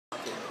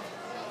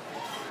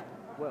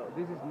Well,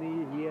 this is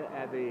me here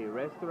at the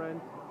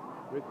restaurant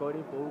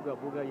recording for Uga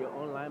Buga, your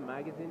online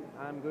magazine.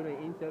 I'm going to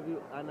interview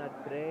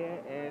Trea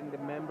and the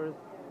members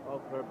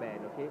of her band,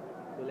 okay?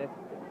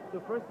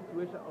 So first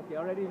situation, okay,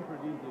 I already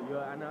introduced you.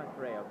 You're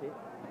Trea, okay?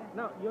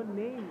 Now, your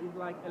name is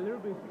like a little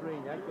bit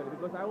strange, actually,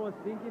 because I was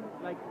thinking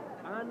like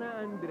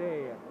Ana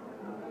Andrea.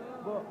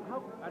 But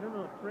how, I don't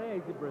know, Trea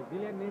is a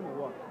Brazilian name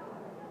or what?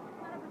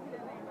 Not a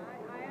Brazilian name.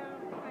 I am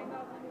kind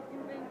of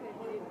invented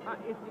it.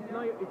 It's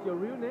not it's your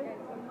real name?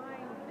 Yeah, it's a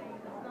mine name.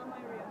 It's not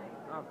my real name.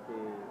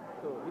 Okay.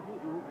 So if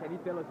can you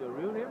tell us your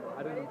real name?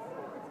 I don't but know.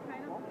 It's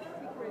kind of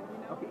secret,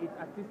 you know. Okay, it's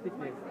artistic It's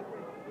my name.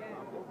 secret,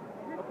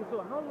 yeah. Okay, so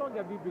how long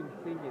have you been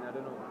singing? I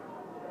don't know.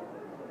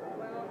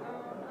 Well,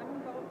 I'm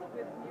involved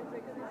with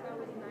music since I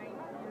was 9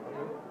 years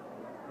old.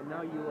 And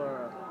now you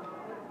are.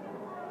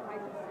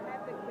 I just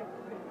had the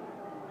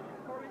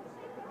courage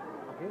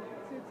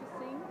to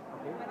sing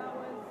when I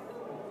was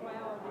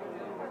 12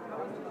 years old. I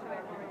was too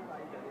shy for it.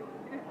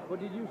 But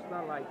did you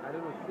start like, I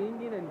don't know,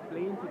 singing and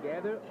playing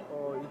together,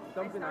 or is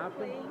something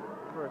after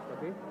first,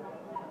 okay?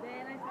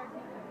 Then I started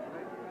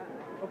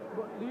singing. Okay,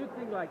 but do you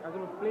think like, I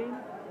don't know, playing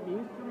the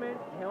instrument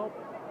help,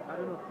 I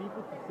don't know,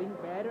 people to sing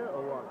better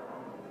or what?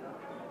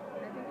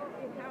 I think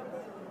it helps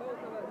both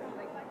of us.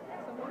 Like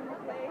someone who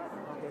plays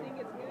to sing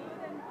is good,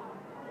 and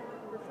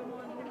for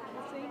someone who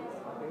sings,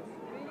 it's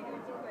really good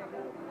to play.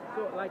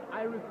 So like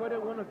I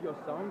recorded one of your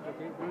songs,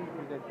 okay, during the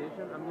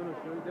presentation. I'm gonna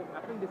show you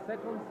I think the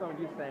second song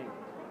you sang.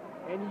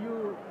 And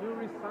you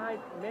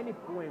recite many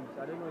poems.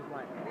 I don't know, it's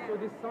like. Yeah. So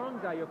these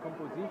songs are your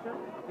composition,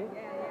 okay?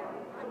 Yeah.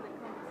 I'm the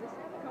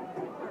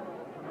compositor.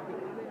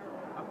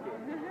 Okay.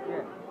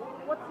 Yeah.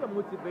 What's your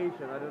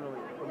motivation? I don't know,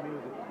 for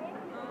music. I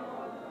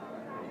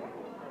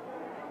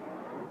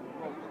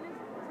usually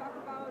talk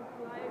about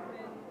life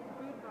and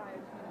good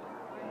vibes.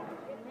 I'm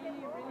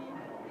really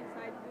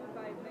inside good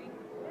vibing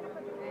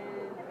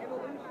and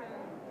evolution,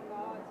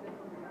 thoughts, and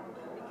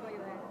things like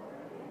that.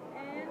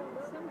 And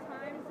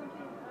sometimes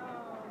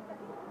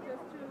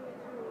just to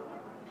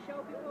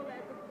show people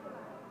that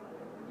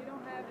you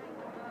don't have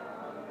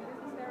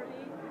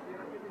necessarily,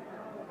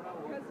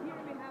 because here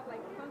we have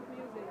like funk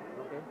music,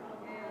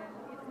 and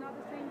it's not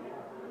the same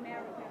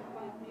American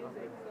funk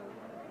music. So,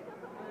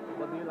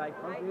 what do you like,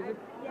 funk music?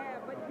 Yeah,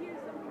 but here's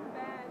something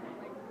bad.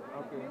 Like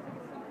funk music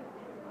is something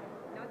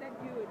not that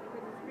good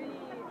because it's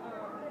really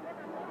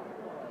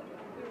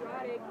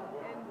erotic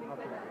and things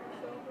like that.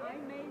 So I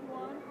made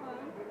one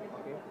funk,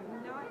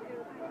 not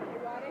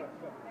erotic,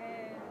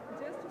 and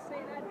just to say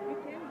that we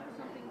can do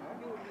something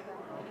good with that.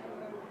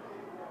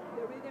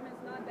 The rhythm is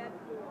not that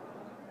good.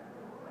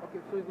 Okay,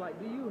 so it's like,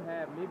 do you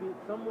have maybe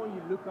someone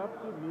you look up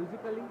to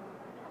musically?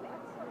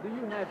 Do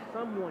you have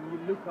someone you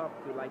look up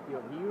to, like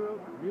your hero,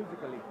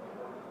 musically?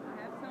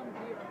 I have some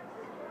heroes,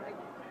 like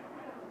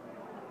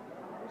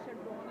Richard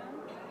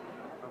Bonan.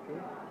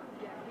 Okay.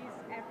 Yeah, he's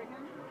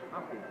African.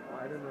 Okay,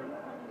 I don't know.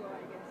 From Congo,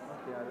 I guess.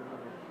 Okay, I don't know.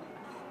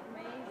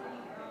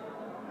 Amazing.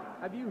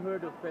 Have you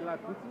heard of Fela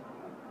Kuti?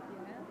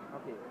 Yeah.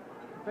 Okay.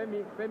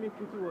 Femi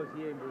Kuti was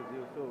here in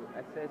Brazil, so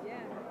I said,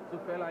 so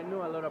Fela, I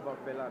know a lot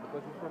about Fela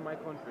because he's from my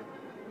country.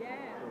 Yeah.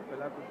 So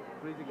Fela Kuti,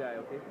 crazy guy,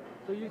 okay?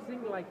 So you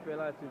sing like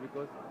Fela too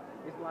because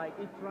it's like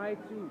he tried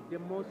to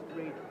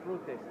demonstrate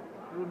protest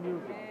through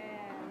music.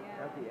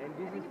 Yeah. Okay, and I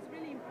think it's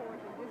really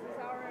important. This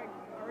is our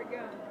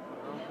gun.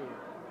 Okay.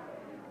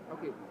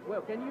 Okay,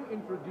 well, can you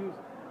introduce,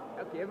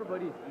 okay,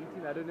 everybody is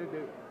eating, I don't know,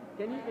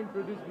 can you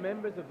introduce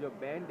members of your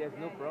band? There's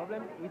no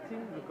problem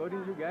eating,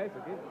 recording you guys,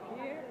 okay?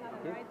 Here, on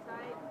the right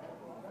side,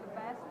 is the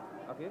best.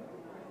 Okay.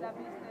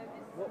 David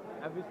Davis. What?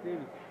 David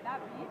Davis.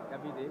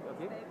 David Davis,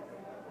 okay. Davis.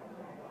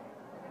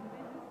 And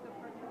this is the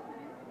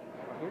percussionist.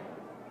 Okay.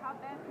 How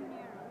bad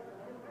here?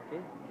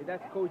 Okay,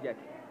 that's Kojak.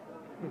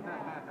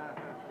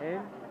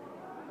 And?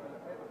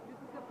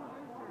 This is the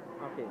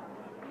producer. Okay.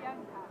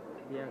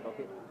 Bianca.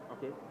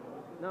 Okay.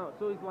 Now,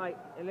 so it's like,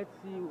 let's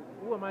see,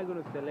 who am I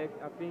going to select?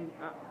 I think,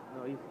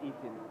 no, he's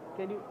eating.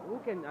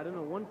 I don't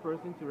know, one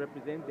person to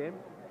represent them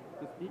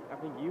to speak? I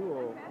think you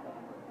or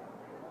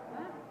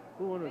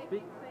who want to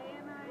speak?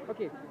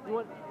 Okay, you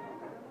want?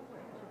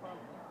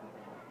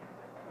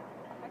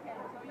 Okay,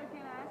 so you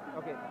can ask him.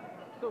 Okay,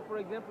 so for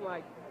example,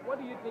 like, what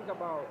do you think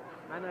about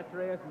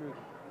Trea's music?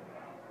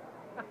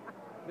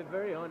 They're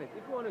very honest.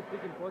 If you want to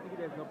speak in Portuguese,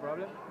 there's no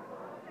problem.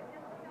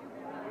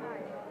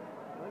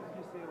 Antes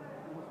de ser o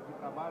músico que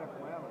trabalha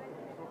com ela, eu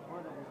sou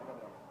fã da música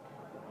dela.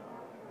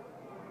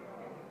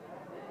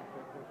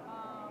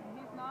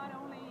 He's not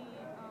only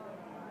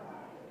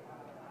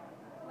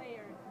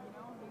player, you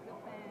know, he's a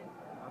fan.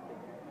 Okay,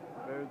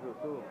 very good.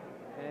 So,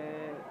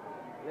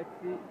 let's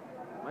see.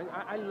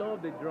 I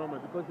love the drummer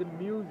because the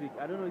music,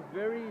 I don't know, it's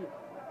very,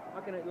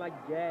 how can I, like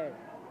jazz,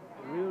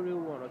 real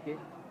one, okay?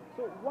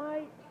 So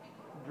why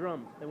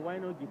drums and why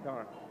not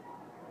guitar?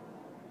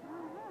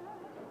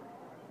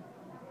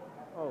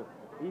 Oh,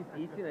 he's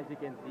eating as you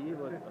can see,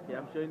 but okay,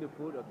 I'm showing the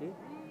food, okay?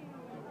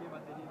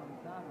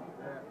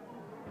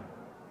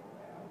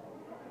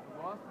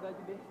 Eu gosto da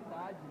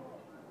diversidade,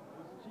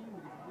 dos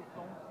timbres, dos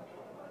sons.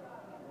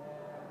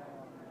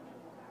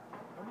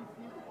 Eu me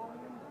sinto como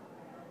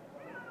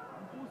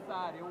nessa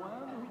área. Eu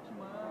ando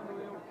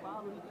ritmando, eu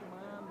falo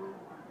ritmando.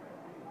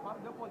 O fato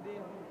de eu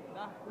poder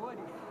dar cores,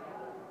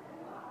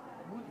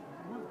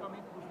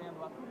 musicalmente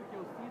dizendo, a tudo que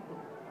eu sinto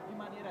de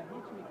maneira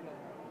rítmica,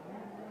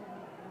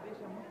 me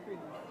deixa muito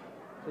feliz.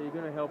 So you're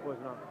gonna help us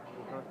now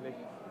with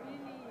translation. It's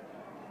really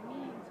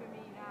mean to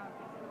me now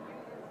because he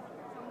uses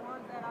some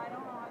words that I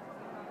don't know how to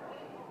say.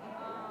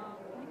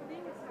 He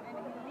thinks and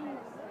he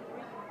links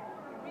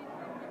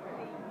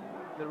rhythmically.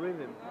 The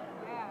rhythm.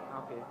 Yeah.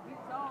 Okay.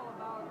 It's all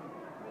about rhythm.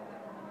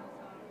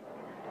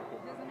 So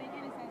it doesn't make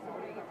any sense to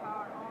play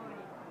guitar only,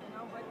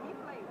 but he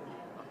plays.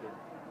 Okay.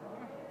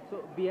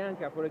 So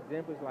Bianca, for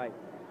example, is like,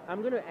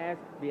 I'm gonna ask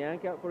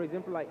Bianca, for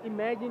example, like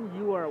imagine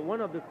you are one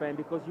of the fans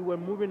because you were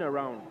moving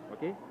around,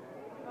 okay?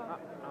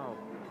 Oh.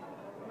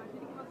 Imagine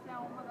que você é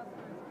uma das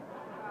fãs que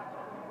tá,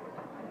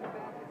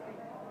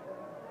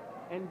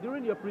 assim. And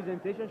during your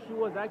presentation, she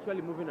was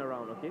actually moving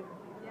around, okay?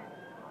 Yeah.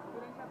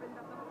 Durante a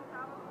apresentação você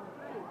estava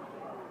por aí.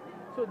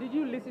 So did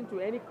you listen to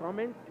any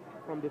comments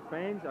from the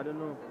fans? I don't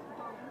know. Você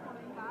escutou algum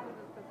comentário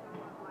das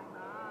pessoas lá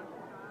embaixo?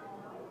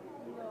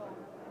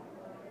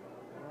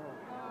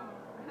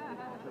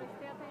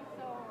 Prestei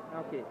atenção.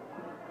 Okay.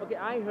 Okay,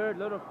 I heard a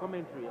lot of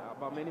commentary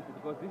about many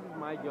people because this is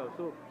my job.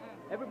 So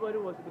everybody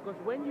was, because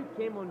when you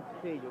came on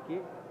stage,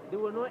 okay, they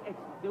were not,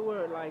 they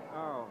were like,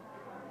 oh,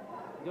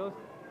 just,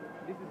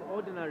 this is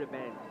ordinary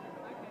band.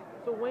 Okay.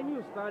 So when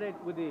you started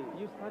with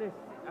you started,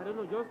 I don't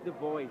know, just the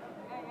voice.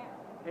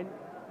 And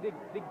the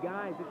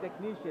guys, the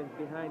technicians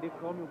behind, they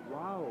call me,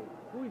 wow,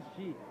 who is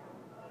she?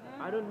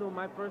 I don't know,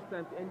 my first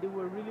time, and they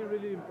were really,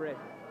 really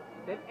impressed.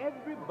 Then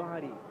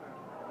everybody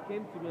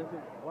came to me and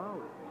said, wow,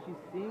 she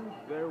sings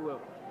very well.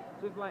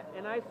 So it's like,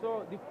 and I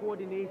saw the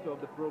coordinator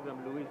of the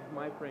program, Luis,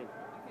 my friend.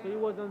 So he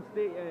was on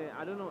stage,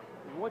 I don't know,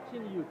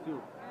 watching you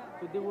too.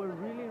 So they were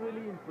really,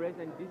 really impressed,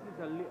 and this is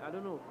I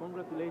don't know,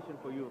 congratulations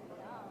for you.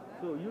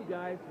 So you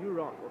guys, you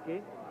rock,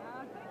 okay?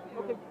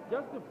 Okay,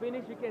 just to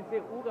finish, you can say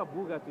Uga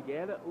Buga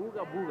together.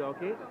 Uga Buga,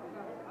 okay?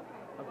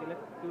 Okay,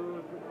 let's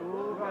do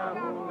Uga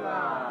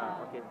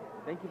Buga. Okay,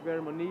 thank you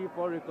very much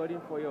for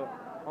recording for your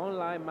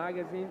online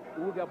magazine,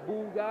 Uga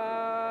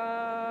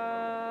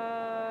Buga.